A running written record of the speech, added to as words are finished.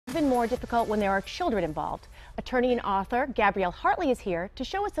Even more difficult when there are children involved. Attorney and author Gabrielle Hartley is here to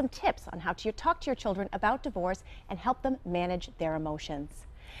show us some tips on how to talk to your children about divorce and help them manage their emotions.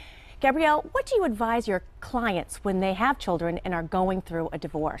 Gabrielle, what do you advise your clients when they have children and are going through a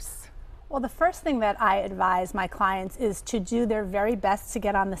divorce? Well, the first thing that I advise my clients is to do their very best to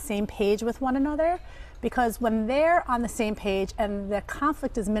get on the same page with one another, because when they're on the same page and the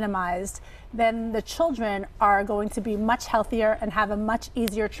conflict is minimized, then the children are going to be much healthier and have a much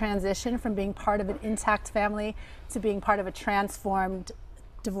easier transition from being part of an intact family to being part of a transformed,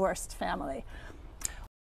 divorced family.